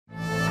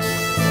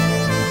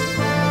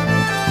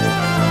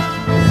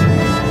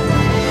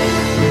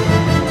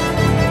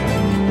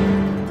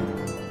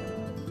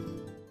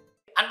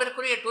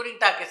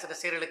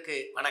ரசிகர்களுக்கு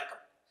வணக்கம்.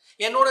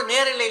 என்னோட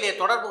நேரிலேயே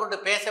தொடர்பு கொண்டு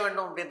பேச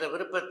வேண்டும் அப்படின்ற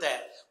விருப்பத்தை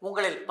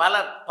உங்களில்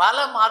பல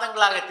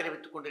மாதங்களாக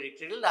தெரிவித்துக்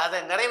கொண்டிருக்கிறீர்கள். அதை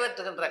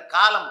நிறைவேற்றுகின்ற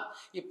காலம்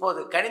இப்போது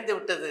கனிந்து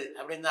விட்டது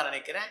அப்படின்னு தான்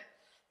நினைக்கிறேன்.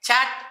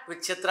 சாட்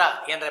வித் சித்ரா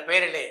என்ற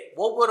பெயரிலே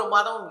ஒவ்வொரு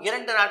மாதமும்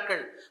 2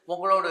 நாட்கள்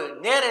உங்களோடு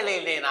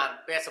நேரிலேயே நான்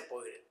பேசப்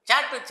போகிறேன்.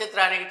 சாட் வித்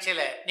சித்ரா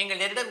நிகழ்ச்சியில்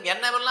நீங்கள் என்னிடம்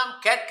என்னவெல்லாம்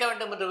கேட்க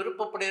வேண்டும் என்று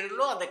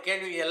விருப்பப்படுகிறீர்களோ அந்த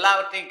கேள்வி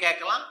எல்லாவற்றையும்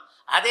கேட்கலாம்.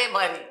 அதே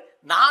மாதிரி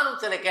நானும்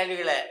சில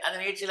கேள்விகளை அந்த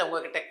நிகழ்ச்சியில்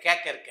உங்ககிட்ட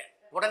கேட்க இருக்கேன்.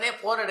 உடனே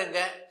ஃபோன்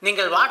எடுங்க.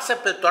 நீங்கள்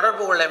வாட்ஸ்அப்பில்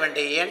தொடர்பு கொள்ள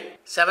வேண்டிய எண்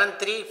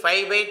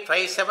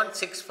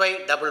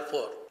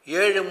 7358576544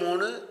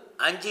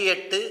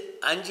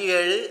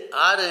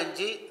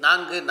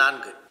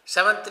 7358576544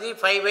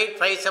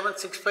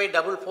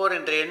 7358576544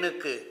 என்ற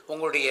எண்ணுக்கு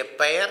உங்களுடைய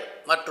பெயர்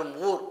மற்றும்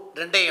ஊர்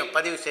 2ஐயும்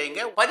பதிவு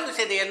செய்யுங்க. பதிவு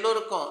செய்த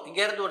எல்லோருக்கும்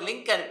இங்கேருந்து ஒரு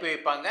லிங்க் அனுப்பி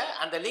வைப்பாங்க.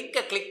 அந்த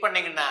லிங்கை கிளிக்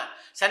பண்ணிங்கன்னா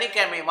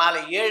சனிக்கிழமை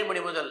மாலை 7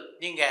 மணி முதல்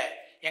நீங்கள்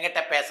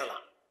எங்கிட்ட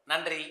பேசலாம்.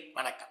 நன்றி,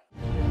 வணக்கம்.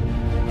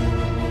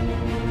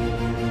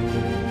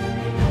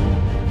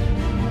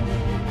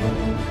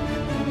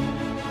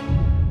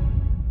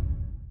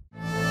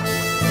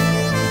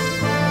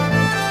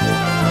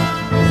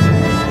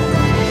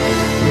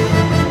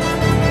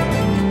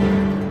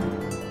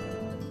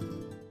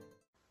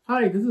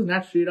 Hi, this is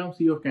Nat Sriram,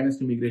 CEO of Canis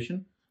Immigration.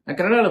 நான்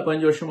கனடாவில்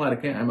 5 வருஷமா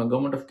இருக்கேன். I'm a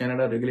Government of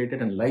Canada regulated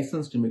and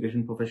licensed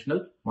immigration professional.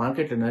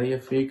 மார்க்கெட்ல நிறைய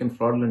fake and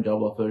fraudulent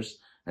job offers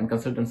and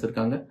consultants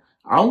இருக்காங்க.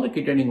 அவங்க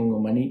கிட்ட நீங்க உங்க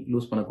மணி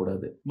லூஸ்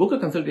பண்ணக்கூடாது. Book a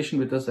consultation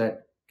with us at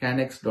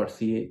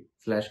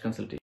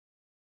canex.ca/consultation.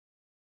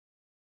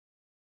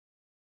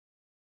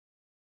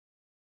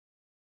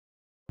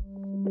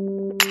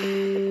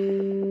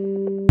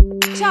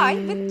 Chai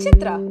with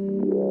Chithra.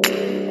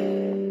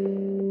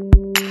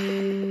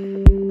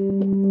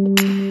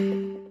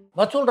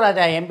 வசூல்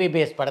ராஜா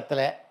எம்பிபிஎஸ்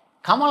படத்தில்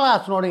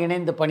கமல்ஹாசனோடு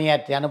இணைந்து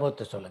பணியாற்றிய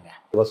அனுபவத்தை சொல்லுங்கள்.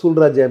 வசூல்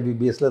ராஜா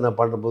எம்பிபிஎஸ்ல நான்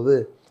பாடும்போது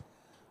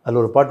அதில்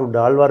ஒரு பாட்டு உண்டு,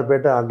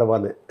 ஆழ்வார்பேட்டை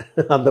ஆண்டவான்னு.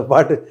 அந்த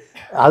பாட்டு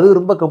அது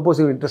ரொம்ப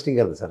கம்போசிவ்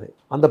இன்ட்ரெஸ்டிங்காக இருந்தது சார்.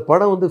 அந்த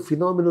படம் வந்து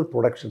ஃபினாமினல்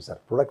ப்ரொடக்ஷன் சார்.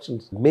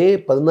 ப்ரொடக்ஷன்ஸ் மே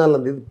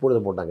 14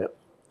 போட்டாங்க.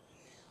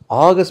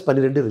 August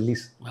 12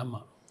 release.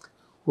 ஆமாம்,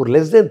 ஒரு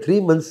லெஸ் தென் 3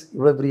 months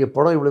இவ்வளோ பெரிய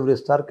படம், இவ்வளோ பெரிய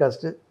ஸ்டார்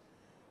காஸ்ட்டு.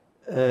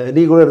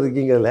 நீ கூட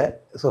இருக்கீங்கல்ல.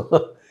 ஸோ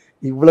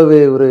இவ்வளவு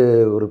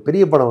ஒரு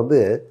பெரிய படம்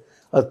வந்து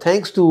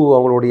தேங்க்ஸ் டு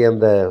அவங்களுடைய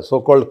அந்த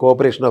so-called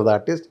cooperation of the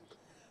artist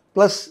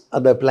plus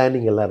அந்த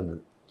பிளானிங் எல்லாம்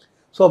இருந்தது.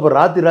 ஸோ அப்போ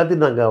ராத்திரி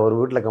நாங்கள் அவர்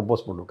வீட்டில்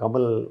கம்போஸ் பண்ணோம்,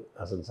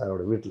 கமல்ஹாசன்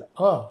சாரோட வீட்டில்.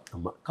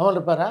 ஆமாம், கமல்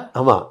இருப்பாரா?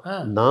 ஆமாம்,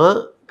 நான்,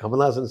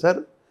 கமல்ஹாசன் சார்,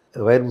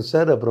 வைரமுத்து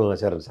சார், அப்புறம்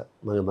சரண் சார்,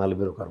 நாங்கள் 4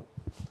 பேர் உட்காரோம்.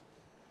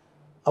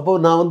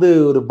 அப்போது நான் வந்து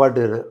ஒரு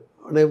பாட்டு,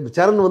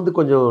 சரண் வந்து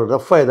கொஞ்சம்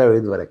ரஃப்பாக ஏதாவது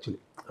எழுதுவார். ஆக்சுவலி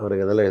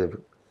அவருக்கு அதெல்லாம்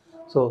எழுதுவார்.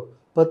 ஸோ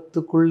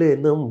 10க்குள்ளே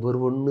நம்பர்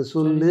 1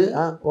 சொல்லு.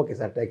 ஓகே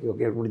சார், டேக்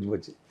ஓகே, முடிஞ்சு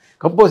போச்சு.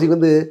 கம்போசிங்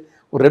வந்து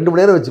ஒரு 2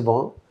 மணி நேரம்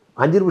வச்சுப்போம்,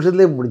 5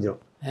 நிமிஷத்துலேயே முடிஞ்சிடும்.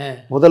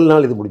 முதல்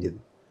நாள் இது முடிஞ்சது.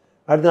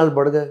 அடுத்த நாள்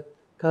பாடுங்க,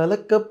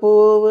 கலக்க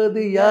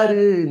போவது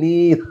யாரு நீ,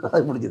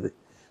 அது முடிஞ்சது.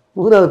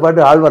 3வது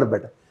பாட்டு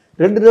ஆழ்வார்பேட்டை.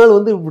 2 நாள்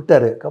வந்து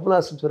விட்டார்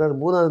கமல்ஹாசன் சொல்கிறார்.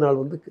 3வது நாள்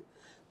வந்து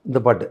இந்த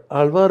பாட்டு,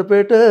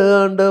 ஆழ்வார்பேட்டை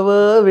ஆண்டவா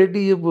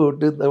வெட்டியை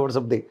போட்டு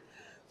சம்திங்.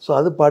 ஸோ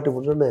அது பாட்டு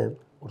முடிஞ்சோடனே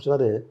ஒரு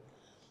சொன்னார்,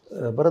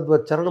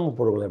 பரத்வாஜ் சரணமும்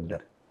போடுங்களேன்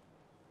அப்படின்னாரு.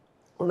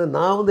 உடனே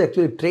நான் வந்து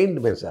ஆக்சுவலி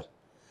ட்ரெயின்டு மேன் சார்.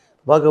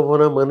 பார்க்க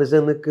போனால்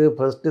மனுஷனுக்கு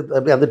ஃபஸ்ட்டு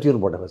அப்படி அந்த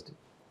டியூன் போட்டேன். ஃபஸ்ட்டு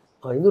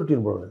இன்னொரு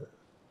டியூன் போடுவேன்.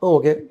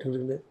 ஓகே,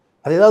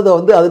 அது ஏதாவது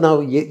வந்து அது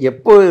நான்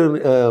எப்போ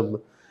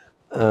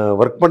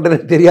ஒர்க்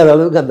பண்ணுறேன்னு தெரியாத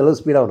அளவுக்கு அந்தளவு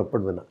ஸ்பீடாக ஒர்க்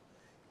பண்ணுவேன். நான்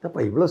என்னப்பா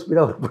இவ்வளோ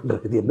ஸ்பீடாக ஒர்க்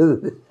பண்ணுறது, இது என்னது?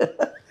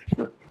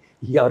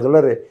 அவர்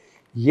சொல்கிறார்,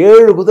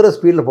 7 குதிரை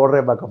ஸ்பீடில்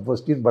போடுறேன்ப்பா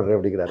கம்போஸ் டியூன் பண்ணுறேன்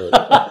அப்படிங்கிறாரு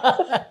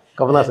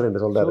கமல்ஹாசன்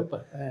என்று சொல்கிறாரு.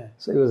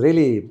 So it was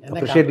really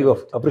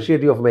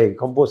appreciative of my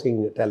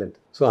composing talent.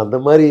 So அந்த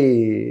மாதிரி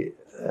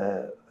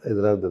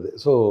இதெல்லாம் இருந்தது.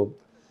 ஸோ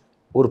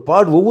ஒரு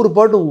பாட்டு, ஒவ்வொரு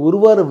பாட்டும்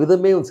உருவார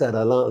விதமே சார்,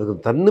 அதெல்லாம் அதுக்கு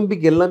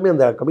தன்னம்பிக்கை எல்லாமே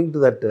அந்த coming to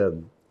that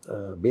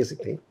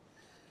basic thing,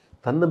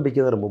 தன்னம்பிக்கை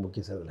தான் ரொம்ப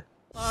முக்கியம் சார். அதில்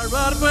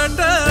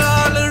ஆழ்வார்பேட்டை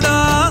ஆளுடா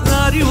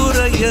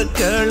அறிவுரைய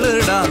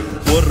கேளுடா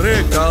ஒரே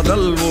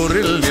காதல்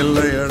ஊரில்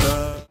இல்லையடா.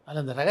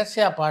 அதில் அந்த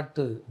ரகசிய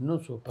பாட்டு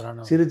இன்னும்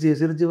சூப்பரான,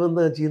 சிரிச்சு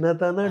வந்தா சீனா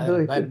தானே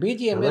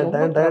பிஜிஎம்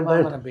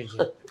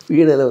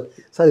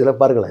சார்.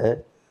 இதெல்லாம் பாருங்களேன்,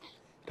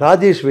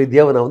 ராஜேஷ்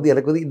வைத்யாவை நான் வந்து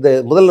எனக்கு வந்து இந்த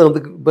முதல்ல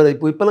வந்து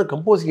இப்போலாம்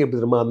கம்போசிங் எப்படி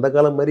தெரியுமா, அந்த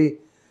காலம் மாதிரி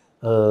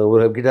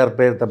ஒரு கிட்டார்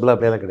பிளேயர், தபலா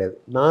பிளேயர்லாம் கிடையாது.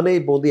 நானே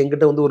இப்போ வந்து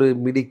எங்கிட்ட வந்து ஒரு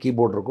மிடி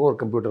கீபோர்டு இருக்கும், ஒரு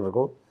கம்ப்யூட்டர்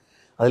இருக்கும்,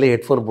 அதில்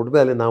ஹெட்ஃபோன் போட்டு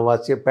அதில் நான்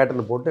வாசிய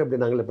பேட்டர்னை போட்டு அப்படி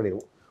நாங்களே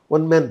பண்ணிடுவோம்.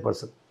 1 man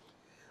பர்சன்.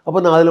 அப்போ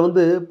நான் அதில்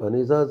வந்து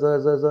பனிசா சா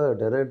சா சா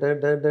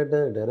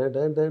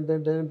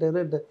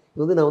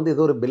இது வந்து நான் வந்து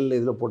ஏதோ ஒரு பெல்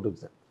இதில் போட்டு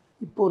வச்சேன்.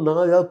 இப்போது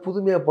நான் ஏதாவது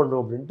புதுமையாக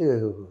பண்ணோம் அப்படின்ட்டு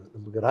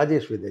நமக்கு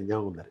ராஜேஷ் வைத்தியா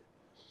ஞாபகம் வந்தார்.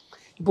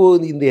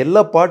 இப்போது இந்த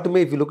எல்லா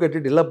பாட்டுமே if you look at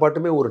it, எல்லா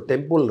பாட்டுமே ஒரு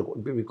டெம்போவில் இருக்கும்.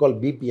 இப்போ we call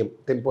BBM,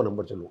 tempo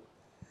number சொல்லுவோம்.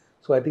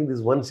 So I think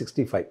this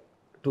 165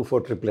 24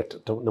 triplet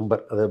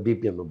number, அதாவது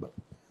பிபிஎம் நம்பர்.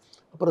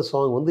 அப்புறம்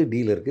சாங் வந்து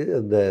டீயில் இருக்குது.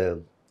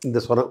 இந்த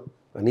ஸ்வரம்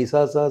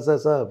பனிசா சா சா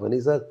சா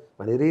பனிசா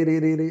பனி ரீ ரீ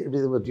ரீ இப்படி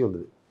இது பற்றி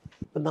வந்தது.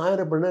 இப்போ நான்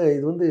என்ன பண்ணேன்,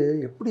 இது வந்து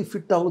எப்படி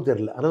ஃபிட் ஆகும்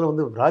தெரில. அதனால்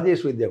வந்து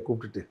ராஜேஷ் வைத்தியா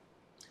கூப்பிட்டுட்டு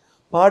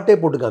பாட்டே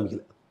போட்டு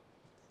காமிக்கல,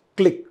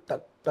 கிளிக்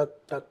டக் டக்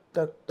டக்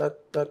டக் டக்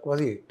டக்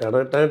வாசி டன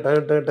done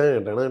done done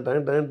done டன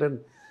done done done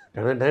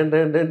டன done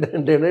done done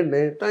done done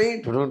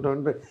done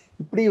done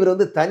இப்படி இவர்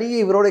வந்து தனியே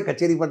இவரோட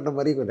கச்சேரி பண்ணுற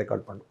மாதிரி இவர்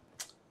ரெக்கார்ட் பண்ணும்.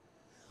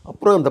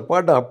 அப்புறம் அந்த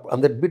பாட்டை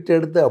அந்த பிட்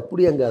எடுத்து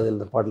அப்படியே அங்கே அதில்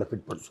அந்த பாட்டில்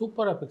ஃபிட் பண்ணும்.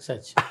 சூப்பராக ஃபிக்ஸ்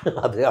ஆச்சு.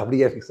 அது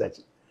அப்படியே ஃபிக்ஸ்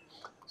ஆச்சு.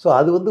 ஸோ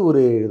அது வந்து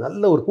ஒரு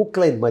நல்ல ஒரு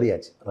ஹூக் லைன் மாதிரி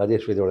ஆச்சு.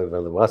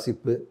 ராஜேஸ்வரியோட அந்த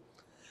வாசிப்பு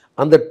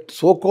அந்த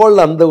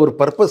சோகால் அந்த ஒரு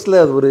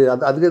பர்பஸில் அது ஒரு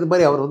அதுக்கு இது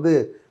மாதிரி அவர் வந்து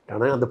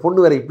அந்த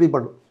பொண்ணு வேறு இப்படி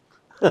பண்ணும்.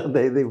 அந்த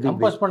இது இப்படி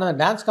கம்போஸ் பண்ண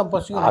dance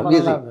composing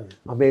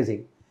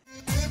amazing.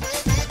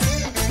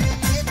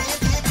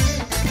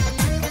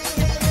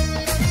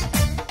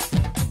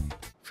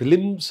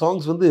 Film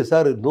songs வந்து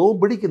sir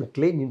nobody can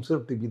claim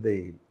himself to be தை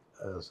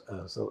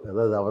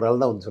அதாவது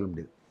அவரால் தான் வந்து சொல்ல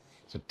முடியாது.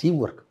 ஸோ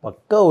டீம் ஒர்க்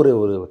பக்கா ஒரு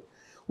ஒரு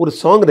ஒரு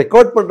சாங்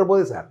ரெக்கார்ட் பண்ணுற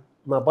போதே சார்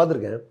நான்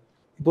பார்த்துருக்கேன்.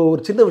 இப்போ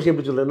ஒரு சின்ன விஷயம்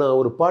எப்படி சொல்கிறேன்னா,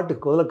 ஒரு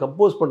பாட்டுக்கு முதல்ல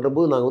கம்போஸ்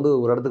பண்ணுறபோது நாங்கள் வந்து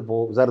ஒரு இடத்துக்கு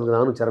போவோம். உதாரணத்துக்கு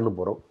நானும் சரணும்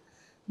போகிறோம்,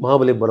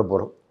 மகாபலிபுரம்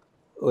போகிறோம்.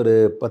 ஒரு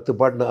 10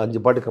 பாட்டு 5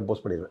 பாட்டு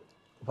கம்போஸ் பண்ணிடுவேன்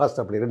ஃபாஸ்ட்.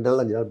 அப்படி 2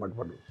 நாள் 5 நாள் பாட்டு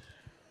பண்ணுவேன்.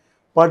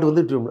 பாட்டு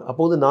வந்து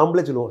அப்போ வந்து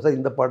நாமளே சொல்லுவோம், சார்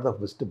இந்த பாட்டு தான்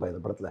பெஸ்ட்டுப்பா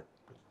இந்த படத்தில்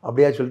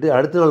அப்படியா சொல்லிட்டு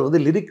அடுத்த நாள்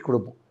வந்து லிரிக்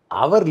கொடுப்போம்.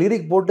 அவர்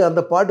லிரிக் போட்டு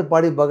அந்த பாட்டு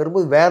பாடி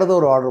பார்க்குறபோது வேறு ஏதோ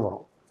ஒரு ஆர்டர்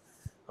வரும்.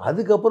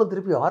 அதுக்கப்புறம்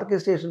திருப்பி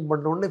ஆர்கெஸ்ட்ரேஷன்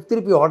பண்ணோடனே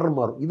திருப்பி ஆர்டர்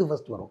மாறும். இது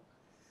ஃபஸ்ட் வரும்.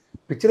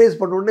 பிக்சரைஸ்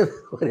பண்ணோடனே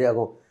மாதிரி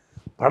ஆகும்.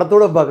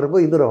 படத்தோடு பார்க்குறப்போ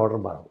இன்னொரு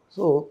ஆர்டர் மாறும்.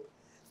 ஸோ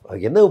அது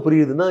என்ன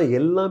புரியுதுன்னா,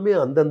 எல்லாமே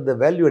அந்தந்த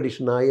வேல்யூ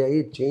அடிஷன் ஆகி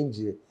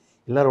சேஞ்சு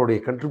எல்லாரோடைய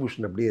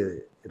கண்ட்ரிபியூஷன் அப்படியே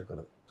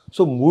இருக்கிறது.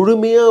 ஸோ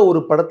முழுமையாக ஒரு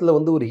படத்தில்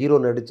வந்து ஒரு ஹீரோ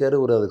நடித்தார்,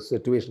 ஒரு அது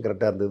சிச்சுவேஷன்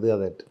கரெக்டாக இருந்தது,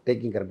 அதை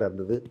டேக்கிங் கரெக்டாக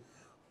இருந்தது,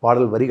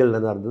 பாடல் வரிகள்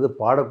நல்லா இருந்தது,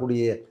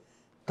 பாடக்கூடிய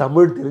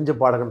தமிழ் தெரிஞ்ச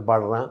பாடகன்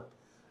பாடுறான்,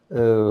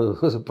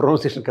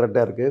 ப்ரொனன்சியேஷன்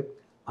கரெக்டாக இருக்குது,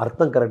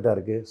 அர்த்தம் கரெக்டாக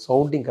இருக்குது,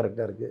 சவுண்டிங்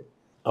கரெக்டாக இருக்குது,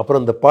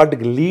 அப்புறம் அந்த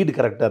பாட்டுக்கு லீடு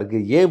கரெக்டாக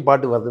இருக்குது, ஏன்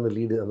பாட்டு வருதுன்னு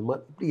லீடு, அந்த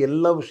மாதிரி இப்படி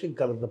எல்லா விஷயம்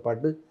கலந்த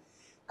பாட்டு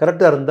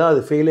கரெக்டாக இருந்தால்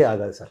அது ஃபெயிலே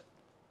ஆகாது சார்.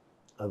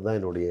 அதுதான்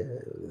என்னுடைய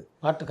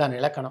பாட்டுக்கான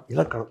இலக்கணம்.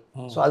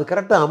 ஸோ அது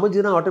கரெக்டாக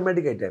அமைஞ்சுன்னா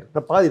ஆட்டோமேட்டிக் ஆகிட்டார்.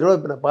 நான் இதோட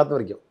இப்போ நான் பார்த்த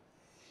வரைக்கும்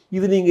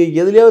இது நீங்கள்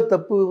எதுலையாவது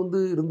தப்பு வந்து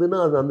இருந்துன்னா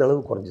அது அந்த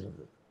அளவுக்கு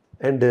குறைஞ்சிருது.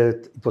 அண்டு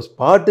இப்போ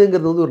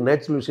பாட்டுங்கிறது வந்து ஒரு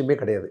நேச்சுரல் விஷயமே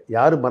கிடையாது.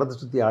 யார் மரத்தை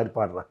சுற்றி யார்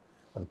பாடுறா,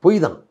 அது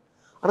பொய் தான்.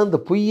 ஆனால் அந்த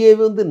பொய்யே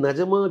வந்து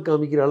நிஜமாக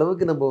காமிக்கிற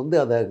அளவுக்கு நம்ம வந்து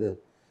அதை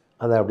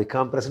அப்படி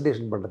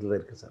ப்ரெசன்டேஷன் பண்ணுறதுல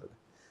இருக்குது சார்.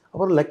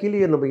 அப்புறம் லக்கிலி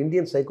நம்ம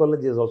Indian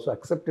psychology is also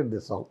accepted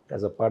this song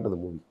as a part of the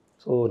movie.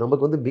 So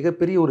நமக்கு வந்து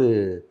மிகப்பெரிய ஒரு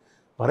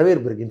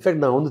வரவேற்பு இருக்குது.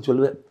 இன்ஃபேக்ட் நான் வந்து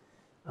சொல்லுவேன்,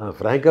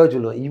 ஃப்ராங்காகவே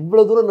சொல்லுவேன்,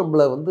 இவ்வளோ தூரம்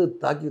நம்மளை வந்து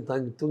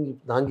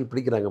தாங்கி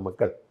பிடிக்கிறாங்க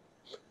மக்கள்,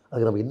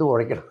 அதுக்கு நம்ம இன்னும்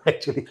உழைக்கணும்.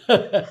 ஆக்சுவலி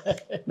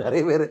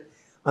நிறைய பேர்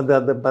அந்த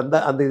அந்த அந்த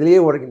அந்த இதுலேயே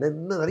உழைக்கணும்,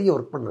 இன்னும் நிறைய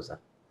ஒர்க் பண்ணணும்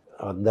சார்.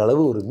 அந்த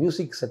அளவு ஒரு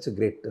மியூசிக் சச் அ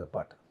கிரேட்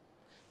பாட்டு.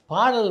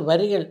 பாடல்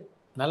வரிகள்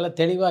நல்ல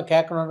தெளிவாக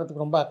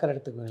கேட்கணுன்றதுக்கு ரொம்ப அக்கறை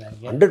எடுத்துக்குவீங்களா?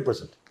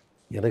 100%.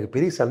 எனக்கு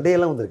பெரிய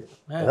சண்டையெல்லாம் வந்திருக்கு.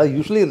 அதாவது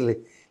யூஸ்வலி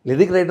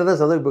லிரிக் ரைட்டர் தான்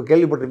சந்தோஷம். இப்போ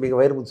கேள்விப்பட்டிருப்பீங்க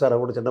வைரமுத்து சார்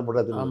அவங்களோட சண்டை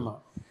போடாது. ஆமாம்,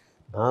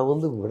 நான்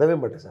வந்து விடவே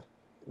மாட்டேன் சார்.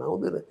 நான்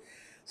வந்து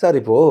சார்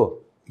இப்போது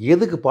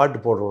எதுக்கு பாட்டு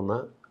போடுறோன்னா,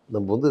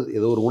 நம்ம வந்து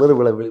ஏதோ ஒரு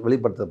உணர்வுகளை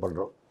வெளிப்படுத்த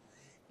பண்ணுறோம்.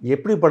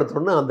 எப்படி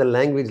படுத்துகிறோன்னா அந்த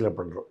லாங்குவேஜில்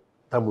பண்ணுறோம்.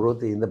 தமிழோ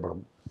இந்த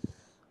படம்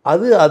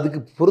அதுக்கு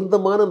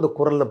பொருத்தமான அந்த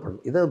குரலில்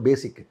பண்ணணும். இதான்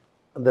பேசிக்கு.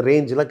 அந்த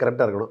ரேஞ்செலாம்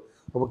கரெக்டாக இருக்கணும்.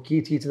 ரொம்ப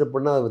கீச்சின்னு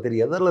பண்ணால் அது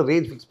தெரியாது. அதெல்லாம்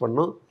ரேஞ்ச் ஃபிக்ஸ்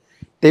பண்ணணும்.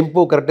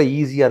 டெம்போ கரெக்டாக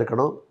ஈஸியாக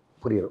இருக்கணும்,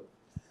 புரியணும்.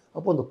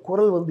 அப்போ அந்த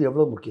குரல் வந்து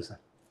எவ்வளோ முக்கியம் சார்.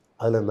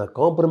 அதில் நான்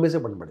காம்ப்ரமைஸே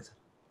பண்ண மாட்டேன் சார்.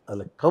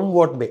 அதில் கம்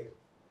வாட் மே,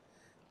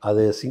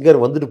 அது சிங்கர்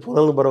வந்துட்டு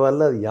போனாலும்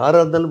பரவாயில்ல, அது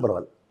யாராக இருந்தாலும்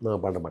பரவாயில்ல,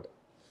 நான் பண்ண மாட்டேன்.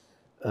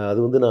 அது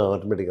வந்து நான்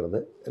ஆட்டோமேட்டிக்காக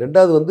இருந்தேன்.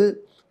 ரெண்டாவது வந்து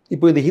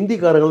இப்போ இந்த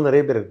ஹிந்திக்காரங்களும்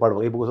நிறைய பேர்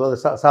பாடுவாங்க. இப்போ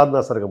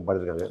சாதனா சரகம்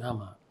பாடிருக்காங்க.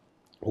 ஆமாம்,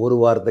 ஒரு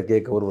வாரத்தை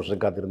கேட்க ஒரு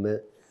வருஷம்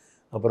காத்திருந்தேன்.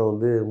 அப்புறம்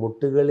வந்து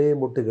முட்டுகளே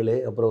முட்டுகளே,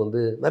 அப்புறம்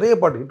வந்து நிறைய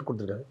பாட்டு ஹிட்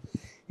கொடுத்துருக்காங்க.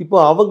 இப்போ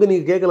அவங்க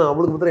நீங்கள் கேட்கலாம்,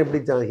 அவங்களுக்கு மாத்திரம்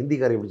எப்படி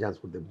ஹிந்திக்காரன் எப்படி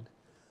சான்ஸ் கொடுத்து.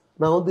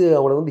 நான் வந்து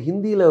அவங்கள வந்து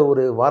ஹிந்தியில்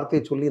ஒரு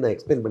வார்த்தையை சொல்லி நான்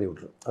எக்ஸ்பிளைன் பண்ணி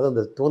விட்ருவேன். அதான்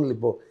அந்த தோணல்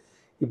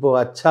இப்போது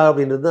அச்சா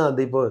அப்படின்றது தான். அந்த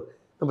இப்போ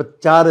நம்ம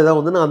சார் ஏதாவது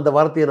வந்துன்னா அந்த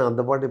வார்த்தையை நான்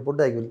அந்த பாட்டை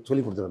போட்டு அவங்க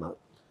சொல்லி கொடுத்துருவேன் நான்.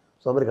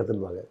 ஸோ அது மாதிரி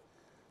கற்றுருவாங்க.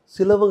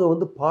 சிலவங்க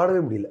வந்து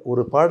பாடவே முடியல.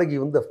 ஒரு பாடகி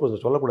வந்து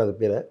அஃப்கோர்ஸ் சொல்லக்கூடாத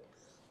பேரை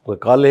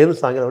உங்கள் காலையிலேருந்து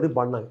சாயங்காலம் வரையும்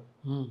பாடினாங்க.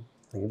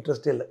 எனக்கு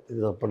இன்ட்ரெஸ்டே இல்லை. இது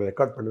நான்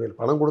ரெக்கார்ட் பண்ணவே இல்லை.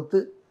 பணம் கொடுத்து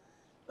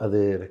அது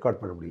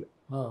ரெக்கார்ட் பண்ண முடியல.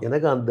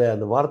 எனக்கு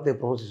அந்த வார்த்தை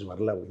ப்ரொனன்சியேஷன்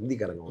வரல. அவங்க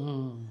ஹிந்திக்காரங்க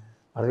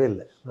வரவே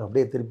இல்லை. நான்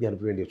அப்படியே திருப்பி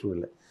அனுப்ப வேண்டிய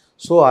சூழ்நிலை.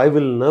 So I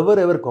will never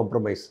ever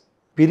compromise.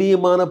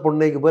 பிரியமான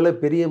பொண்ணைக்கு போல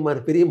பெரியம்மா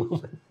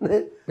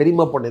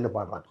பொண்ணைன்னு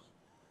பாடுறாங்க.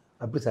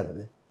 அப்படி சார்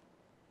அது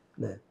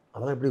என்ன,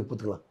 அதெல்லாம் எப்படி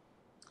ஒப்புத்துக்கலாம்?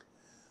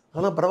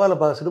 அதெல்லாம்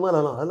பரவாயில்ல, சினிமாவில்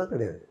அதெல்லாம்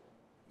கிடையாது.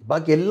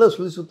 பாக்கி எல்லாம்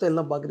சுத்தம்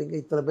எல்லாம் பார்க்குறீங்க,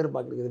 இத்தனை பேர்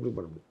பார்க்குறீங்க, எப்படி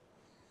பண்ண முடியும்?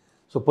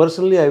 So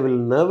personally I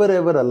will never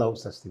ever allow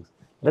such things.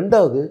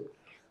 ரெண்டாவது,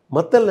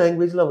 மற்ற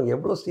லாங்குவேஜில் அவங்க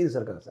எவ்வளோ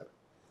சீரியஸாக இருக்காங்க சார்.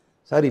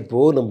 சார்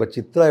இப்போது நம்ம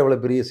சித்ரா எவ்வளோ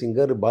பெரிய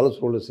சிங்கர்,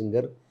 பாலசுப்ரமணியம்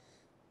சிங்கர்,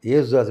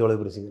 ஏசுதாஸ் எவ்வளோ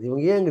பெரிய சிங்கர்,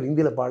 இவங்க ஏன் இங்கே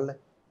ஹிந்தியில் பாடல?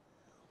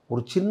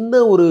 ஒரு சின்ன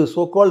ஒரு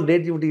சோகால்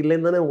நேட்டிவிட்டி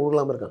இல்லைன்னு தானே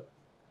ஊர்லாமல் இருக்காங்க.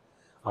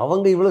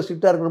 அவங்க இவ்வளோ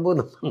ஸ்ட்ரிக்டாக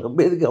இருக்கிறபோது நம்ம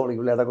எதுக்கு அவனுக்கு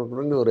இவ்வளோ இடம்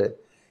கொடுக்கணும்னு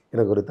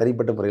எனக்கு ஒரு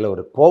தனிப்பட்ட முறையில்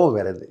ஒரு கோபம்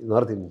வேறு இது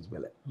நார்த் இந்தியன்ஸ்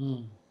மேலே.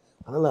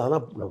 அதனால்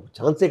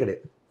சான்ஸே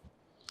கிடையாது.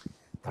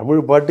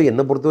 தமிழ் பாட்டு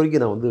என்னை பொறுத்த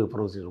வரைக்கும் நான் வந்து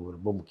ப்ரொனன்சியேஷன்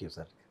ரொம்ப முக்கியம்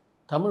சார்.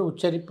 தமிழ்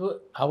உச்சரிப்பு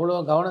அவ்வளோ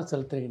கவனம்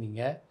செலுத்துறீங்க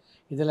நீங்கள்.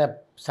 இதில்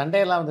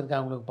சண்டையெல்லாம்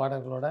வந்திருக்காங்க உங்களுக்கு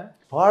பாடகர்களோட?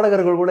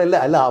 பாடகர்கள் கூட இல்லை,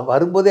 இல்லை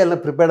வரும்போதே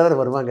எல்லாம் ப்ரிப்பேர்டாக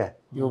தான் வருவாங்க.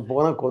 இவன்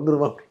போனால்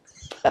கொந்துருவான்.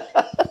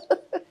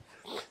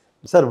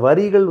 சார்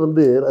வரிகள்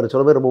வந்து அது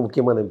சொல்ல ரொம்ப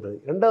முக்கியமான.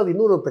 ரெண்டாவது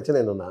இன்னொரு பிரச்சனை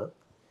என்னென்னா,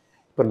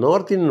 இப்போ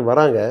நார்த் இந்தியன்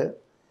வராங்க,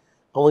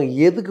 அவன்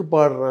எதுக்கு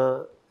பாடுறான்,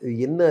 இது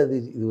என்ன,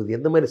 இது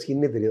எந்த மாதிரி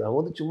ஸ்கின்னே தெரியாது. அவன்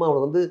வந்து சும்மா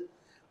அவனை வந்து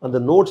அந்த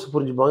நோட்ஸ்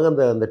புரிஞ்சுப்பாங்க,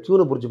 அந்த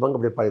டியூனை புரிஞ்சுப்பாங்க,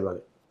 அப்படியே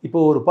பாடிடுவாங்க. இப்போ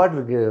ஒரு பாட்டு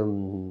இருக்குது,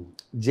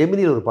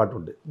 ஜெமினியில் ஒரு பாட்டு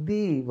உண்டு,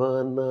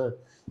 தீவானா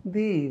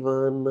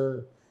தீவானா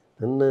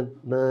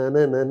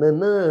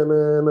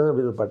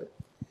அப்படின்னு ஒரு பாட்டு.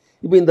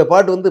 இப்போ இந்த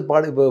பாட்டு வந்து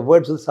இப்போ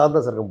வேர்ட்ஸ் வந்து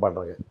சாரதா சரகம்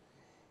பாடுறாங்க.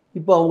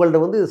 இப்போ அவங்கள்ட்ட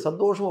வந்து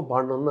சந்தோஷமாக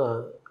பாடணுன்னா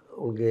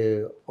அவங்களுக்கு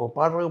அவங்க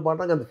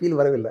பாடுறாங்க அந்த ஃபீல்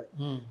வரவே இல்லை.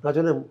 நான்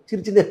சொன்னேன்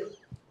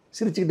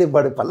சிரிச்சுக்கிட்டே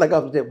பாடு, பல்ல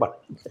காமிச்சிட்டே பாடு,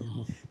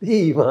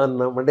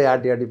 தீவானா மண்டே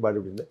ஆட்டி ஆட்டி பாடு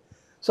அப்படின்னு.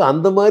 ஸோ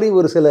அந்த மாதிரி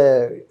ஒரு சில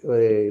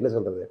என்ன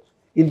சொல்கிறது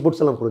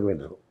இன்புட்ஸ் எல்லாம் கொடுக்க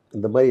வேண்டியிருக்கும்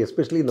இந்த மாதிரி,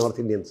 எஸ்பெஷலி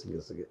நார்த் இந்தியன்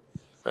சிங்கர்ஸுக்கு.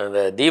 அந்த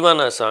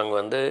தீவானா சாங்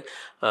வந்து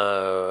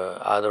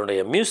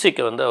அதனுடைய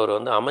மியூசிக்கை வந்து அவர்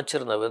வந்து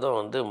அமைச்சிருந்த விதம்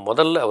வந்து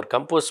முதல்ல அவர்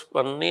கம்போஸ்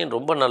பண்ணி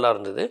ரொம்ப நல்லா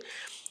இருந்தது.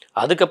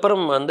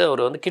 அதுக்கப்புறம் வந்து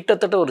அவர் வந்து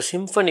கிட்டத்தட்ட ஒரு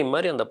சிம்ஃபனி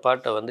மாதிரி அந்த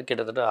பாட்டை வந்து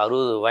கிட்டத்தட்ட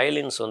 60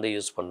 வயலின்ஸ் வந்து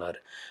யூஸ் பண்ணார்.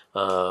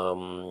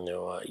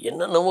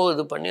 என்னென்னவோ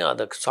இது பண்ணி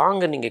அதை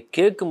சாங்கை நீங்கள்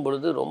கேட்கும்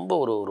பொழுது ரொம்ப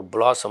ஒரு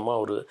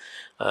பிளாசமாக ஒரு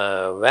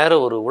வேறு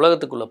ஒரு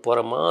உலகத்துக்குள்ளே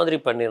போகிற மாதிரி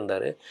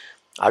பண்ணியிருந்தார்.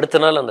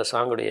 அடுத்த நாள் அந்த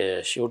சாங்குடைய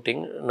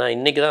ஷூட்டிங், நான்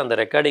இன்றைக்கி தான் அந்த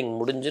ரெக்கார்டிங்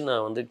முடிஞ்சு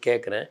நான் வந்து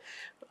கேட்குறேன்.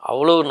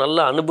 அவ்வளோ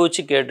நல்லா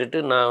அனுபவித்து கேட்டுட்டு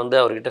நான் வந்து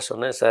அவர்கிட்ட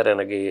சொன்னேன், சார்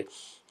எனக்கு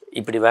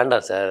இப்படி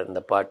வேண்டாம் சார்,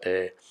 இந்த பாட்டு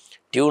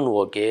டியூன்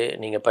ஓகே,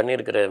 நீங்கள்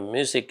பண்ணியிருக்கிற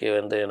மியூசிக்கு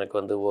வந்து எனக்கு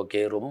வந்து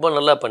ஓகே, ரொம்ப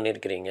நல்லா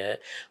பண்ணியிருக்கிறீங்க.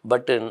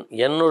 பட்டு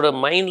என்னோடய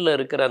மைண்டில்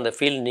இருக்கிற அந்த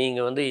ஃபீல்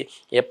நீங்கள் வந்து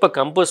எப்போ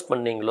கம்போஸ்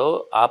பண்ணீங்களோ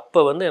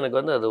அப்போ வந்து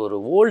எனக்கு வந்து அது ஒரு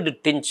ஓல்டு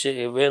டின்ச்சு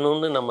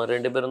வேணும்னு நம்ம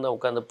 2 பேரும் தான்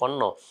உட்காந்து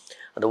பண்ணோம்.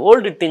 அந்த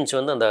ஓல்டு டின்ச்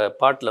வந்து அந்த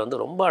பாட்டில் வந்து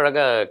ரொம்ப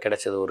அழகாக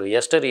கிடச்சிது. ஒரு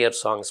எஸ்டர் இயர்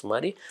சாங்ஸ்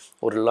மாதிரி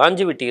ஒரு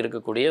லாஞ்சிவிட்டி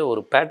இருக்கக்கூடிய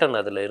ஒரு பேட்டர்ன்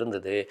அதில்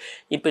இருந்தது.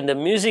 இப்போ இந்த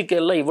மியூசிக்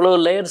எல்லாம் இவ்வளோ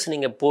லேயர்ஸ்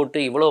நீங்கள் போட்டு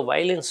இவ்வளோ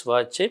வயலன்ஸ்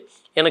வாச்சு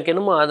எனக்கு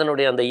என்னமோ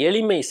அதனுடைய அந்த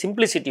எளிமை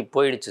சிம்பிளிசிட்டி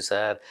போயிடுச்சு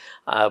சார்.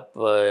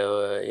 அப்போ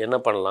என்ன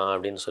பண்ணலாம்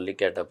அப்படின்னு சொல்லி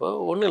கேட்டப்போ,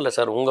 ஒன்றும் இல்லை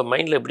சார், உங்கள்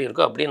மைண்டில் எப்படி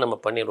இருக்கோ அப்படியே நம்ம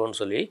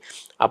பண்ணிடுவோன்னு சொல்லி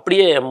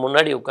அப்படியே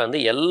முன்னாடி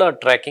உட்காந்து எல்லா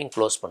ட்ராக்கையும்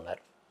க்ளோஸ்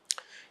பண்ணார்.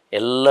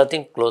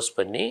 எல்லாத்தையும் க்ளோஸ்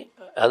பண்ணி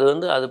அது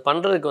வந்து அது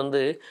பண்ணுறதுக்கு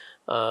வந்து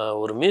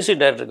ஒரு மியூசிக்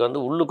டைரக்டருக்கு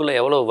வந்து உள்ளுக்குள்ளே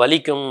எவ்வளோ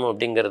வலிக்கும்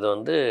அப்படிங்கிறது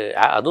வந்து,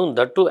 அதுவும்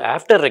that to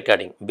after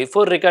recording.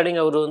 Before recording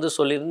அவர் வந்து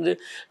சொல்லியிருந்து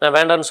நான்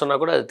வேண்டான்னு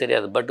சொன்னால் கூட அது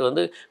தெரியாது. பட்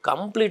வந்து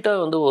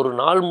கம்ப்ளீட்டாக வந்து ஒரு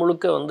நாள்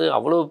முழுக்க வந்து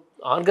அவ்வளோ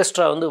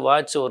ஆர்கெஸ்ட்ரா வந்து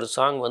வாட்ச் ஒரு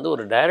சாங் வந்து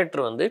ஒரு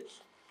டைரக்டர் வந்து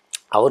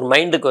அவர்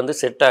மைண்டுக்கு வந்து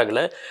செட்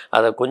ஆகலை,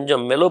 அதை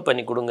கொஞ்சம் மெலோ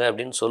பண்ணி கொடுங்க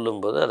அப்படின்னு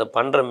சொல்லும்போது அதை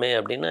பண்ணுறமே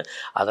அப்படின்னு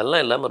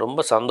அதெல்லாம் இல்லாமல்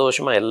ரொம்ப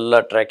சந்தோஷமாக எல்லா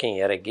ட்ராக்கையும்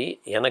இறக்கி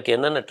எனக்கு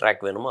என்னென்ன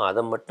ட்ராக் வேணுமோ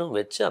அதை மட்டும்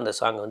வச்சு அந்த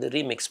சாங்கை வந்து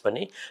ரீமிக்ஸ்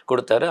பண்ணி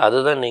கொடுத்தாரு.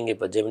 அதுதான் நீங்கள்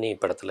இப்போ ஜெமினி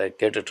படத்தில்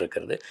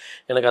கேட்டுட்ருக்கிறது.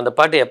 எனக்கு அந்த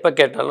பாட்டு எப்போ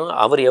கேட்டாலும்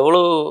அவர்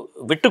எவ்வளோ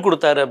விட்டு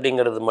கொடுத்தாரு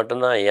அப்படிங்கிறது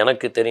மட்டும்தான்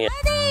எனக்கு தெரியும்.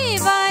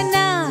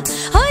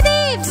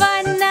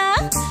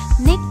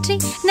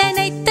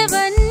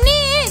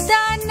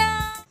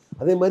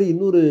 அதே மாதிரி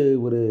இன்னொரு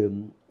ஒரு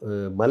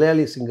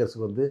மலையாளி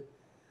சிங்கர்ஸுக்கு வந்து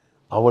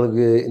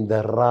அவனுக்கு இந்த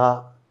ரா,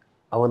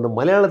 அவன் அந்த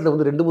மலையாளத்தில்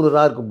வந்து 2-3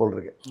 ரா இருக்கும் போல்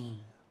இருக்கு.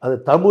 அது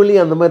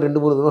தமிழ்லையும் அந்த மாதிரி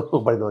 2-3 தடவை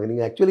பாடிடுவாங்க.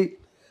 நீங்கள் ஆக்சுவலி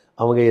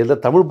அவங்க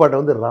எல்லாம் தமிழ் பாட்டை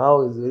வந்து ரா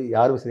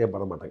யாரும் சரியாக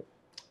பாட மாட்டாங்க.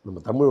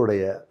 நம்ம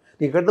தமிழுடைய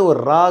நீங்கள் கேட்ட ஒரு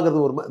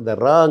ராங்கிறது ஒரு இந்த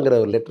ராங்கிற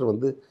ஒரு லெட்டர்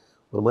வந்து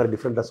ஒரு மாதிரி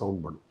டிஃப்ரெண்ட்டாக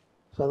சவுண்ட் பண்ணும்.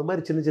 ஸோ அது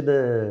மாதிரி சின்ன சின்ன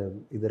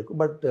இது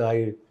இருக்கும். பட்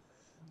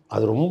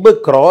அது ரொம்ப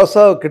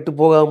க்ராஸாக கெட்டு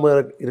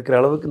போகாமல் இருக்கிற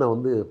அளவுக்கு நான்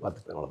வந்து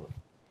பார்த்துட்டேன். அவ்வளோதான்.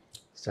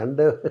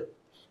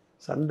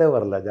 சண்டை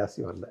வரல, ஜாஸ்தி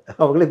வரல.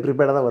 அவங்களே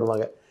ப்ரிப்பேர்டாக தான்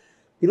வருவாங்க.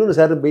 இன்னொன்று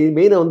சார்,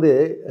 மெயினாக வந்து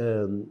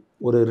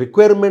ஒரு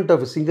ரிக்குயர்மெண்ட்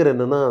ஆஃப் சிங்கர்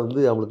என்னென்னா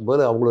வந்து அவங்களுக்கு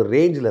முதல்ல அவங்களோட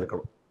ரேஞ்சில்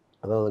இருக்கணும்.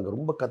 அதாவது அங்கே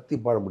ரொம்ப கத்தி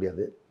பாட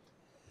முடியாது.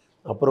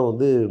 அப்புறம்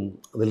வந்து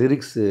அந்த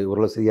லிரிக்ஸ்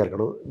ஓரளவு சரியாக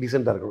இருக்கணும்,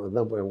 டீசெண்டாக இருக்கணும்.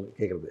 அதுதான் இப்போ அவங்க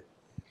கேட்குறது.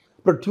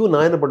 அப்புறம் டியூன்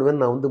நான் என்ன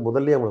பண்ணுவேன், நான் வந்து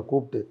முதல்ல அவங்களை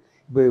கூப்பிட்டு,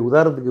 இப்போ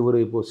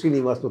உதாரணத்துக்கு இப்போ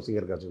ஸ்ரீனிவாஸ்னு ஒரு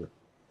சிங்கர் காட்சுங்க.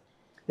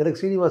 எனக்கு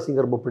ஸ்ரீனிவாஸ்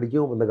சிங்கர் ரொம்ப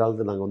பிடிக்கும். அந்த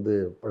காலத்தில் நாங்கள் வந்து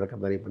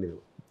பழக்கம் நிறைய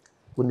பண்ணிடுவோம்.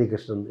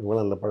 உன்னிகிருஷ்ணன்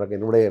இவங்களாம் நல்ல பழக்கம்,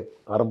 என்னுடைய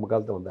ஆரம்ப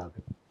காலத்தில் வந்தாங்க.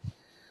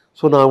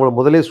 ஸோ நான் அவங்கள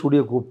முதலே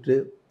ஸ்டூடியோ கூப்பிட்டு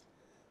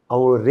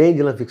அவங்களோட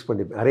ரேஞ்செல்லாம் ஃபிக்ஸ்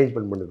பண்ணிப்பேன்,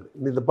 அரேஞ்ச்மெண்ட் பண்ணிடுவேன்.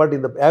 இந்த பாட்டு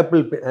இந்த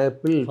ஆப்பிள்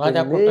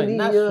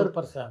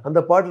அந்த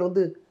பாட்டில்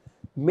வந்து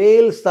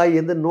மேல் ஸ்தாய்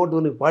எந்த நோட்டு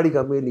வந்து பாடி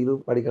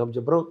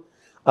காமிச்சப்பறம்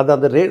அந்த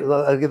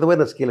அதுக்கு இந்த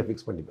மாதிரி நான் ஸ்கேலை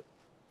ஃபிக்ஸ் பண்ணிப்பேன்.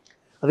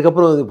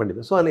 அதுக்கப்புறம் இது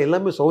பண்ணிப்பேன். ஸோ அதில்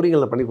எல்லாமே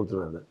சௌரியங்கள் நான் பண்ணி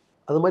கொடுத்துருவேன்.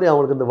 அது மாதிரி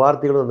அவங்களுக்கு இந்த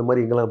வார்த்தைகளும் அந்த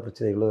மாதிரி எங்கெல்லாம்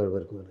பிரச்சனைகளோ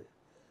இருக்கும்.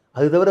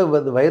 அது தவிர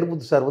அந்த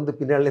வைரமுத்து சார் வந்து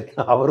பின்னாலே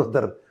அவரும்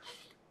தர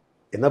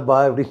என்னப்பா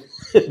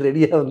அப்படின்னு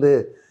ரெடியாக வந்து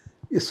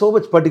it's so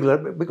much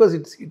particular because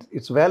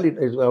it's valid.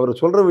 அவர்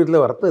சொல்கிற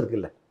வீட்டில் அர்த்தம்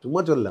இருக்குல்ல, சும்மா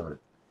சொல்லலை அவர்.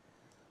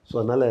 ஸோ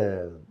அதனால்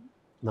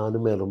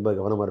நானுமே ரொம்ப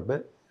கவனமாக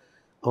இருப்பேன்.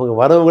 அவங்க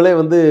வரவங்களே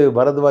வந்து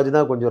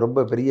பரத்வாஜ்னா கொஞ்சம்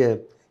ரொம்ப பெரிய,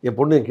 என்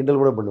பொண்ணு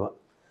கிண்டல் கூட பண்ணுவாள்.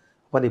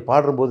 அப்போ நீ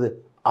பாடும்போது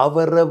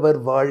அவரவர்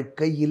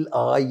வாழ்க்கையில்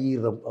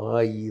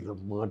 1000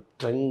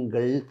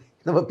 மாற்றங்கள்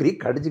நம்ம பெரிய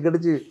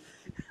கடிச்சு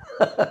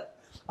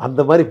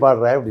அந்த மாதிரி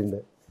பாடுறேன்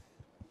அப்படின்னு.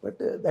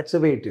 But that's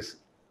a way it is.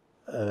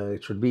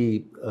 It should be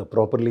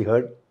properly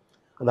hurt.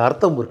 அந்த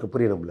அர்த்தம் இருக்குது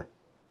புரியணும்ல.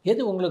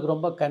 எது உங்களுக்கு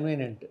ரொம்ப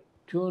கன்வீனியன்ட்?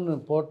 டியூனு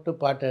போட்டு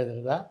பாட்டு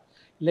எழுதுறதா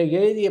இல்லை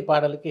எழுதிய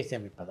பாடலுக்கு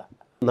இசையமைப்பதா?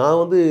 நான்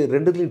வந்து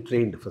ரெண்டுத்துலேயும்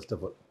trained. First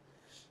of all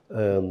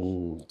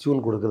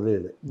tune கொடுக்குறதே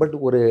இல்லை. பட்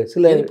ஒரு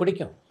சில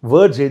பிடிக்கும்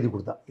வேர்ட்ஸ் எழுதி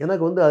கொடுத்தா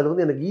எனக்கு வந்து அதில்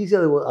வந்து எனக்கு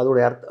ஈஸியாக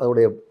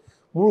அதோடைய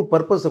முழு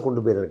பர்பஸை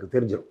கொண்டு போய் எனக்கு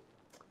தெரிஞ்சிடும்.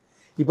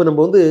 இப்போ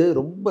நம்ம வந்து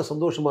ரொம்ப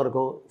சந்தோஷமாக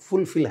இருக்கோம்,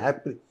 ஃபுல்ஃபில்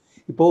ஹாப்பி.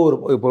 இப்போ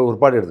ஒரு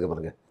பாட்டு எடுத்துக்க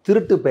பாருங்க,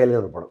 திருட்டு பயலே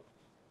ஒரு படம்.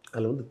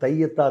 அதில் வந்து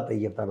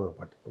தையத்தான்னு ஒரு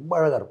பாட்டு ரொம்ப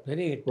அழகாக இருக்கும்.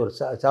 வெரி ஒரு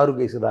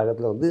சாருகேசி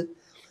ராகத்தில் வந்து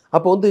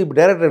அப்போ வந்து இப்போ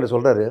டைரக்டர் என்ன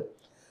சொல்கிறாரு,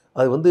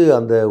 அது வந்து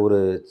அந்த ஒரு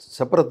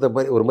சப்பரத்தை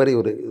மாதிரி ஒரு மாதிரி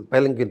ஒரு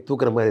பயலங்கி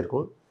தூக்குற மாதிரி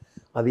இருக்கும்,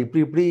 அது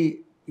இப்படி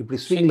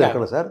ஸ்விங்கில்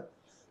இருக்கணும் சார்,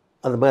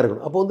 அந்த மாதிரி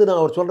இருக்கணும். அப்போ வந்து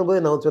நான் அவர் சொல்கிற போது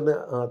நான்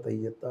சொன்னேன்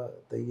தையத்தா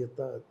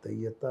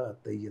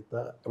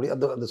அப்படி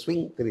அந்த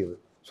ஸ்விங் தெரியுது.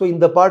 ஸோ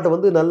இந்த பாட்டை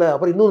வந்து நல்ல.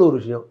 அப்புறம் இன்னொன்று ஒரு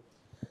விஷயம்,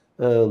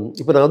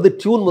 இப்போ நான் வந்து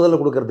டியூன் முதல்ல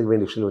கொடுக்கறதுக்கு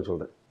வேண்டிய விஷயம்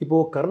சொல்கிறேன்.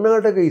 இப்போது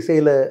கர்நாடக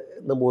இசையில்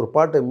நம்ம ஒரு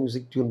பாட்டை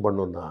மியூசிக் டியூன்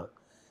பண்ணோன்னா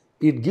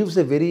it gives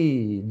a very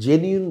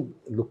genuine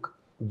look,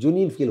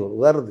 genuine feel வரும்.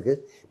 உதாரணத்துக்கு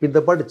இப்போ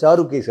இந்த பாட்டு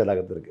சாருகேசி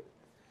ராகத்தில் இருக்குது,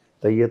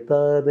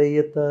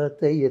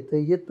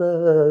 தையத்தா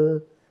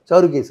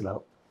சாருகேசி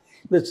ராகம்.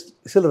 இந்த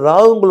சில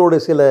ராகங்களோட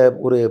சில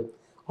ஒரு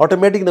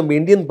ஆட்டோமேட்டிக் நம்ம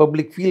இந்தியன்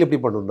பப்ளிக் ஃபீல்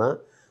எப்படி பண்ணோம்னா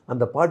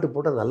அந்த பாட்டு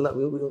போட்டால் நல்லா.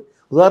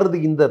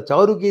 உதாரணத்துக்கு இந்த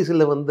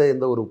சாருகேசியில் வந்த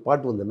இந்த ஒரு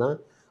பாட்டு வந்துன்னா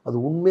அது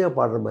உண்மையாக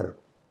பாடுற மாதிரி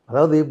இருக்கும்.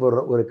 அதாவது இப்போ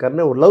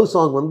ஒரு லவ்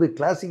சாங் வந்து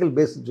கிளாசிக்கல்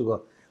பேஸ் வச்சுக்கோ,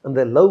 அந்த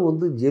லவ்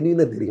வந்து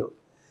ஜென்யூனாக தெரியும்.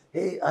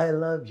 ஏய் ஐ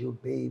லவ் யூ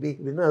பேபி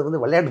அப்படின்னா அது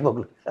வந்து விளையாட்டு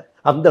பார்க்கல,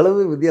 அந்த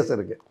அளவு வித்தியாசம்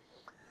இருக்குது.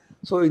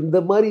 ஸோ இந்த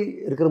மாதிரி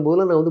இருக்கிற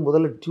போதெல்லாம் நான் வந்து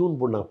முதல்ல டியூன்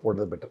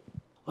போடுறது பெட்டர்.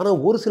 ஆனால்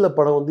ஒரு சில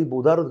படம் வந்து இப்போ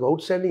உதாரணத்துக்கு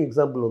அவுட்ஸ்டாண்டிங்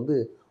எக்ஸாம்பிள் வந்து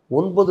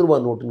 9 ரூபா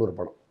நோட்டுன்னு ஒரு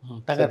படம்,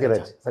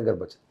 சத்யராஜ்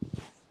சங்கர் பச்சன்.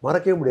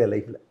 மறக்கவே முடியாது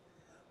லைஃப்பில்.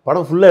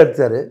 படம் ஃபுல்லாக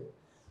எடுத்தார்.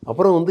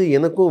 அப்புறம் வந்து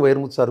எனக்கும்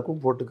வைரமுத்து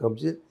சாருக்கும் போட்டு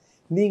காமிச்சு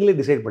நீங்களே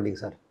டிசைட் பண்ணிங்க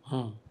சார்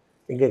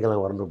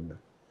எங்கெங்கெல்லாம் வரணும் அப்படின்னு.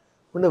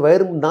 உடனே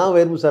நான்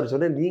வைரமுத்து சார்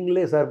சொன்னேன்,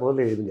 நீங்களே சார்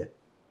முதல்ல எழுதுங்க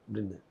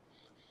அப்படின்னு.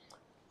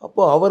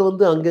 அப்போது அவர்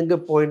வந்து அங்கங்கே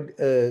பாயிண்ட்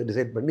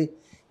டிசைட் பண்ணி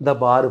இந்த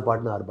 6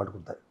 பாட்டு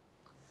கொடுத்தாரு.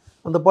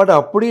 அந்த பாட்டை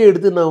அப்படியே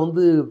எடுத்து நான்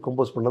வந்து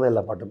கம்போஸ் பண்ணதான்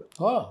எல்லா பாட்டுமே.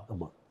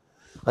 ஆமாம்.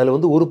 அதில்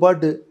வந்து ஒரு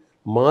பாட்டு,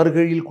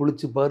 மார்கழியில்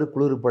குளிச்சு பாரு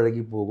குளிர்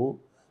பழகி போகும்,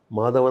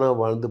 மாதவனாக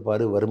வாழ்ந்து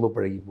பாரு வறுமை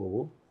பழகி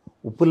போகும்,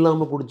 உப்பு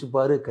இல்லாமல் குடிச்சு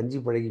பாரு கஞ்சி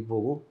பழகி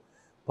போகும்,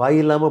 பாய்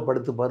இல்லாமல்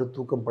படுத்து பாரு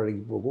தூக்கம்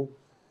பழகி போகும்,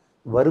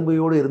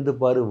 வறுமையோடு இருந்து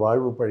பாரு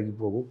வாழ்வு பழகி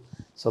போகும்,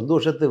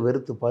 சந்தோஷத்தை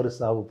வெறுத்து பாரு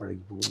சாவு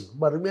பழகி போகும்.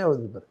 ரொம்ப அருமையாக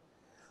வந்துப்பார்.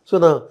 ஸோ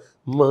நான்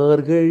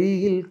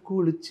மார்கழியில்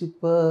குளிச்சு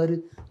பாரு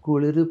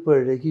குளிர்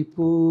பழகி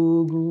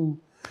போகும்,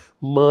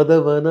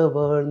 மாதவன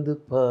வாழ்ந்து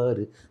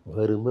பாரு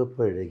வறுமை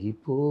பழகி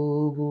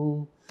போகும்,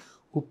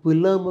 உப்பு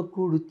இல்லாமல்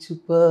குடிச்சு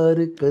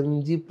பாரு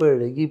கஞ்சி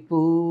பழகி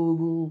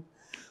போகும்,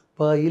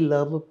 பாய்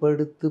இல்லாமல்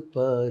படுத்து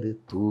பாரு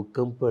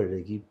தூக்கம்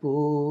பழகி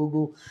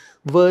போகும்,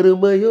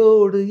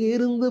 வறுமையோடு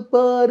இருந்து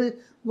பாரு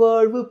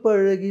வாழ்வு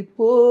பழகி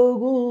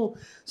போகும்,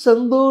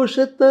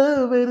 சந்தோஷத்தை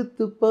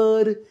வெறுத்து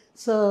பாரு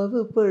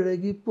சாவு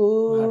பழகி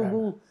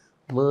போகும்,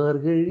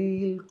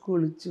 மார்கழியில்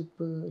குளிச்சு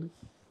பாரு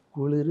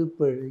குளிர்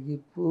பழகி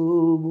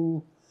போகும்,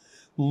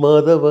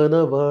 மதவன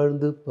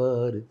வாழ்ந்து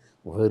பாரு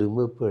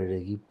வறுமை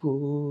பழகி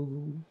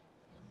போகும்.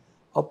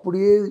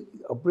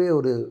 அப்படியே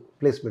ஒரு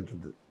பிளேஸ்மெண்ட்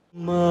இருந்தது.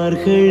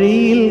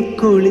 மார்கழியில்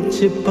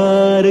குளிச்சு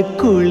பாரு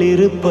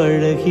குளிர்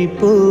பழகி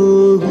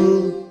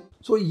போகும்.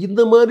 ஸோ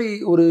இந்த மாதிரி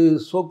ஒரு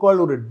சோக்கால்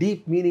ஒரு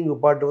டீப் மீனிங்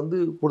பாட்டு வந்து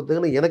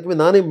கொடுத்தாங்கன்னா எனக்குமே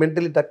நானே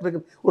மென்டலி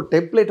டக்கு ஒரு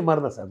டெம்ப்ளேட்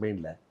மாதிரி தான் சார்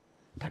மைண்டில்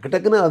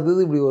டக்குன்னு அது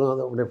இப்படி வரும்,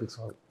 அதை உடனே ஃபிக்ஸ்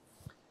ஆகும்.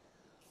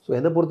 ஸோ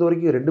என்னை பொறுத்த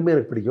வரைக்கும் ரெண்டுமே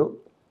எனக்கு பிடிக்கும்.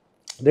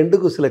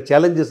 ரெண்டுக்கும் சில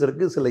சேலஞ்சஸ்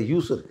இருக்குது, சில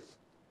யூஸ் இருக்குது.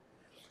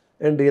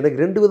 அண்டு எனக்கு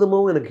 2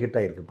 விதமாகவும் எனக்கு ஹிட்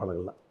ஆகிருக்கு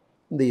படங்கள்லாம்.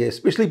 இந்த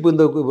எஸ்பெஷலி இப்போ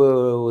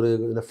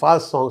இந்த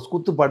ஃபாஸ்ட் சாங்ஸ்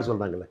குத்து பாட்டு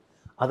சொல்கிறாங்களே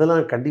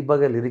அதெல்லாம்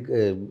கண்டிப்பாக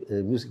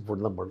மியூசிக்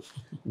போட்டு தான் பாடணும்.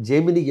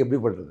 ஜெமினிக்கு எப்படி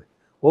பண்ணுறது,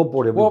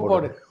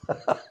 போடு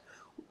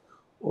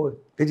ஓ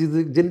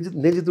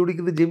நெஞ்சு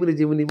துடிக்குது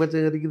ஜெமினி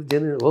மச்சம்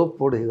அடிக்குது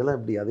போடு, இதெல்லாம்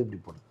எப்படி அது எப்படி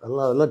போடுது,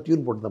 அதெல்லாம்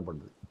டியூன் போட்டு தான்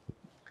பண்ணுது.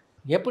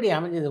 எப்படி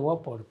அமைஞ்சது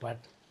போடு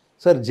பாட்டு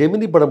சார்?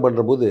 ஜெமினி படம்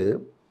பண்ணுறபோது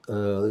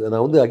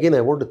நான் வந்து again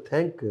I want to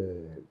thank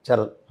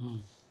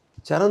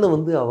சரணை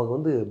வந்து அவங்க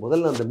வந்து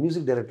முதல்ல அந்த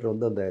மியூசிக் டைரக்டர்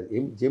வந்து அந்த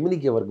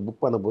ஜெமினிக்கு அவருக்கு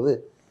புக் பண்ணும்போது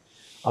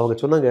அவங்க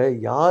சொன்னாங்க,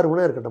 யார்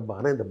வேணா இருக்கட்டும்ப்பா,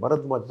 ஆனால் இந்த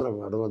பரத்வாஜ்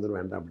வந்துடும்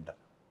வேண்டாம்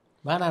அப்படின்ட்டாங்க.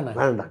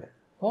 வேண்டாங்க.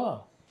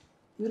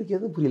 இவருக்கு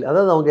எதுவும் புரியல.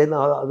 அதாவது அவங்க என்ன,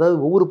 அதாவது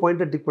ஒவ்வொரு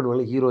பாயிண்ட்டாக டிக்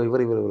பண்ணுவாங்க, ஹீரோ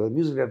இவர்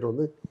மியூசிக் டைரக்டர்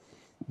வந்து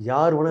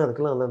யார் வேணா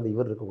இருக்கலாம், ஆனால் அந்த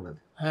இவர் இருக்கக்கூடாது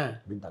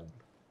அப்படின்ட்டாங்க.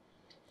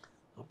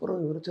 அப்புறம்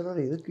இவர்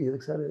சொன்னார்,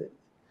 எதுக்கு சார்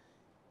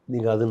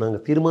நீங்கள் அது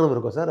நாங்கள் தீர்மானம்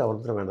இருக்கோம் சார்,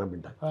 அவர் தான் வேண்டாம்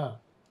அப்படின்ட்டாங்க.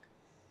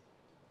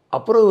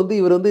 அப்புறம் வந்து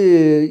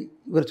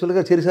இவர்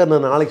சொல்லுங்க, சரி சார்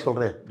நான் நாளைக்கு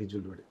சொல்கிறேன் அப்படின்னு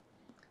சொல்லிட்டு.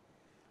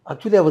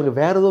 ஆக்சுவலி அவங்க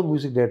வேறு ஏதோ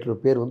மியூசிக்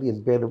டைரக்டர் பேர் வந்து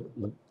என் பேர்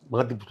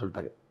மாற்றி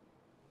சொல்லிட்டாங்க,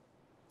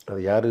 அது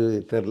யார்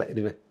தெரில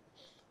இனிமே.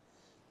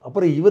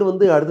 அப்புறம் இவர்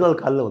வந்து அடுத்த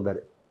நாள் காலையில்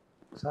வந்தார்,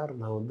 சார்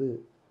நான் வந்து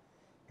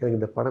எனக்கு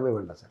இந்த படமே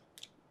வேண்டாம் சார்.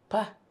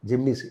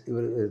 ஜெமினிஸ்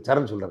இவர்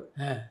சரண் சொல்கிறார்,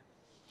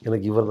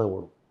 எனக்கு இவர் தான்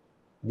வேணும்,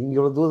 நீங்கள்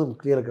எவ்வளோ தூரம்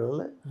கிளியர்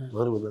இருக்கிறதுனால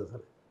நானும் வந்தேன்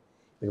சார்,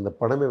 எனக்கு இந்த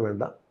படமே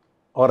வேண்டாம்,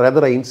 அவர்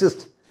ரதர் ஐ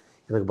இன்சிஸ்ட்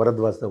எனக்கு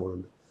பரத்வாஜ் தான்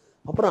வேணும்.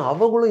 அப்புறம்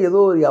அவங்களும் ஏதோ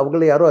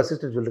அவங்கள யாரோ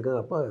அசிஸ்டன்ட்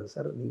சொல்லியிருக்காங்க, அப்பா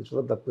சார் நீங்கள்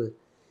சொல்ல தப்பு,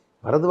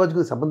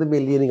 பரத்வாஜுக்கு சம்மந்தமே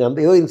இல்லையே, நீங்கள் அந்த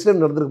ஏதோ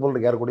இன்சிடென்ட் நடந்திருக்கு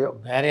போல யார் கூடயோ,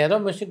 வேறு ஏதோ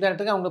மியூசிக்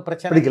டைரக்டருக்கு அவங்க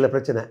பிரச்சனை பிடிக்கல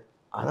பிரச்சனை.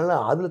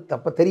 அதனால் அதில்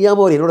தப்ப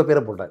தெரியாமல் அவர் என்னோட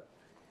பேரை போட்டார்.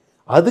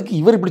 அதுக்கு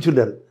இவர் இப்படி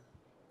சொன்னார்.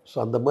 ஸோ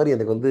அந்த மாதிரி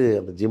எனக்கு வந்து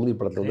அந்த ஜெமினி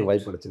படத்தில் வந்து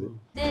வாய்ப்பு கிடைச்சிது.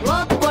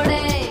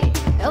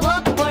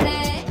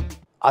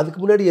 அதுக்கு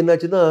முன்னாடி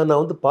என்னாச்சுன்னா,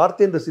 நான் வந்து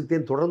பார்த்தேன்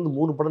ரசித்தேன் தொடர்ந்து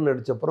 3 படம்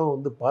நடித்தப்புறம்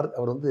வந்து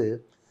அவர் வந்து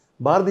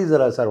பாரதி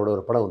சாரோட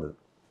ஒரு படம் வந்தது.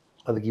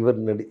 அதுக்கு இவர்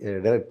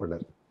டைரக்ட்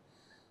பண்ணார்.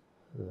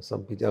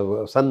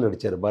 சன்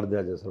நடித்தார்.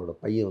 பாரதிராஜா சாரோட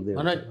பையன் வந்து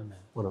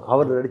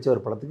அவர் நடித்த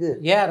ஒரு படத்துக்கு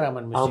ஏ.ஆர்.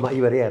 ஆமாம்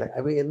இவர் ஏ.ஆர்.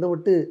 அவன் என்னை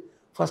விட்டு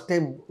ஃபஸ்ட்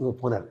டைம்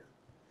போனார்.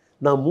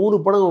 நான் 3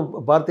 படம்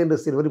பார்த்தேன்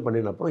ரசித்தேன் வரையும்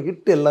பண்ணினேன். அப்புறம்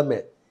ஹிட் எல்லாமே.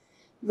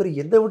 இவர்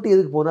என்னை விட்டு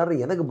எதுக்கு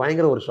போனார்னு எனக்கு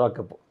பயங்கர ஒரு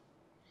ஷாக்.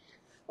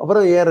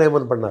 அப்புறம் ஏ.ஆர்.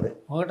 ரஹ்மான் பண்ணார்.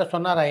 உங்கள்கிட்ட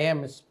சொன்னாரா ஏன்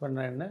மிஸ்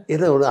பண்ணேன்னு?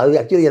 ஏதோ அது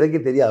ஆக்சுவலி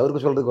எனக்கே தெரியாது.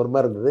 அவருக்கு சொல்கிறதுக்கு ஒரு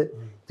மாதிரி இருந்தது.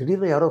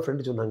 திடீர்னு யாரோ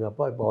ஃப்ரெண்டு சொன்னாங்க,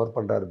 அப்பா இப்போ அவர்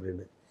பண்ணுறாரு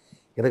அப்படின்னு.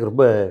 எனக்கு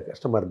ரொம்ப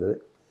கஷ்டமாக இருந்தது.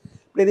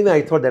 Anyway I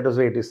thought that was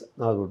why it is.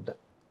 நான் விட்டேன்.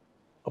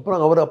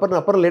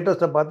 அப்புறம்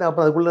லேட்டஸ்ட்டாக பார்த்தேன்.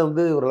 அப்புறம் அதுக்குள்ளே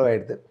வந்து ஒரு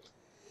ஆகிடுது.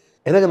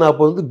 எனக்கு நான்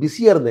அப்போ வந்து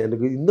பிஸியாக இருந்தேன்.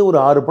 எனக்கு இன்னும் ஒரு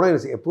 6 படம்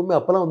எனக்கு எப்பவுமே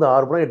அப்போல்லாம் வந்து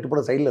 6 படம் 8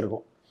 படம் சைடில்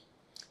இருக்கும்.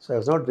 So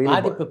it's not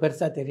real. இப்போ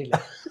பெருசாக தெரியல.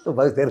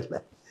 தெரியல.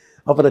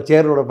 அப்போ நான்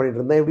சேரோட பண்ணிட்டு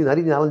இருந்தேன். இப்படி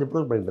நிறைய 4-5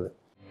 படம் பண்ணிட்டு இருந்தேன்.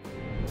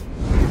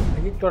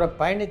 அஜித்தோட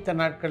பயணித்த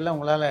நாட்களில்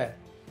உங்களால்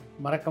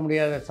மறக்க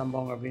முடியாத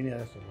சம்பவம் அப்படின்னு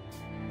எதை சொல்லுவாங்க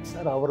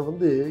சார்? அவர்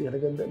வந்து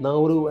எனக்கு வந்து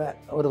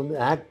அவர் வந்து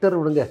ஆக்டர்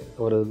விடுங்க,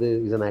 அவர் வந்து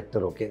is an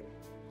actor. Okay,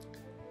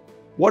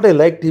 what I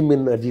like him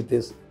in Ajith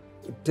is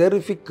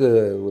terrific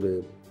ஒரு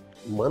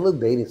மன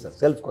தைரியம் சார்,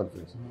 செல்ஃப்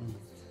கான்ஃபிடன்ஸ்.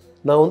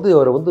 நான் வந்து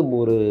அவரை வந்து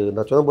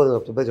நான்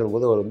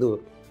சொல்லும்போது அவர் வந்து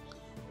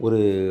ஒரு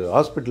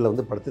ஹாஸ்பிட்டலில்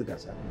வந்து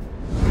படுத்திருக்கார் சார்.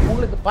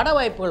 உங்களுக்கு பட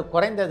வாய்ப்புகள்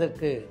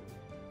குறைந்ததற்கு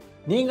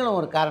நீங்களும்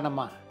ஒரு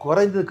காரணமா?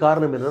 குறைந்தது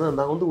காரணம் என்னென்னா,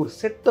 நான் வந்து ஒரு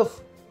செட் ஆஃப்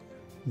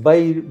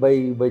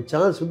பை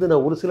சான்ஸ் வந்து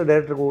நான் ஒரு சில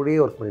டைரக்டர்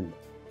கூடயே ஒர்க்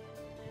பண்ணியிருந்தேன்.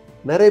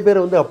 நிறைய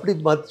பேர் வந்து அப்படி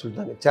மாற்றி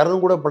சொல்லிட்டாங்க.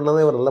 சரண் கூட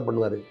பண்ணாதான் இவர் நல்லா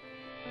பண்ணுவார்.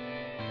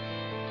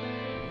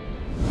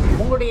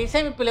 உங்களுடைய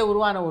இசையமைப்பில்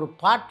உருவான ஒரு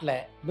பாட்டில்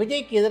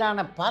விஜய்க்கு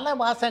எதிரான பல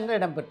வாசகங்கள்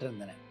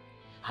இடம்பெற்றிருந்தன.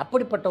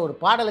 அப்படிப்பட்ட ஒரு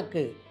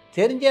பாடலுக்கு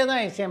தெரிஞ்சே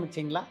தான்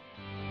இசையமைச்சிங்களா?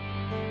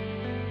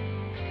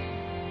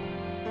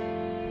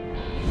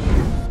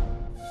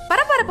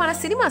 பரபரப்பான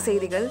சினிமா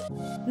செய்திகள்,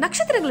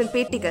 நட்சத்திரங்களின்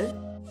பேட்டிகள்,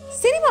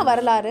 சினிமா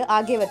வரலாறு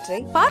ஆகியவற்றை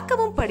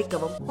பார்க்கவும்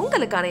படிக்கவும்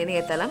உங்களுக்கான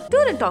இணையதளம்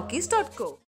tourantalkies.co.